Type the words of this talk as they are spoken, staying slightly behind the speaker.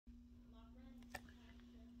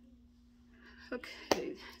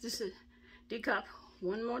Okay, this is decop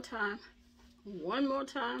one more time for one more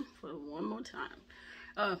time.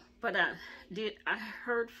 But I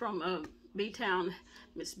heard from Btown,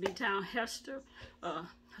 Miss Btown Hester. Her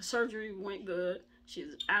surgery went good.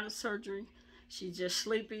 She's out of surgery. She's just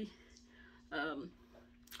sleepy.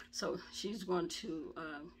 So she's going to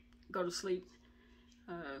go to sleep,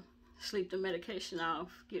 sleep the medication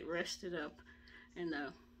off, get rested up, and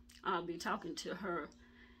I'll be talking to her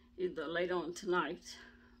either later on tonight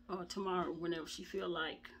or tomorrow whenever she feel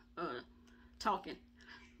like talking.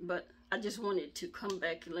 But I just wanted to come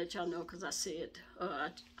back and let y'all know, because I said I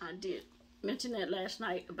did mention that last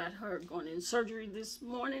night about her going in surgery this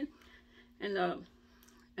morning, and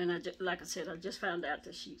I just, like I said, I just found out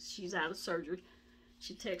that she's out of surgery.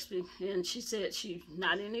 She texted me and she said she's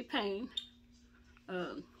not in any pain,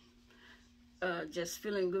 just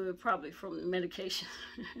feeling good, probably from the medication.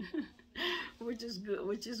 which is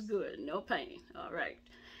good, no pain. All right.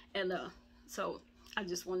 And so I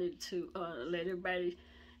just wanted to let everybody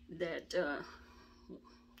that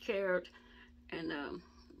cared, and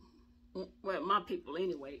well, my people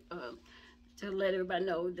anyway, to let everybody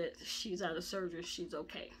know that she's out of surgery, she's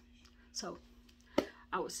okay. So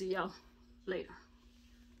I will see y'all later.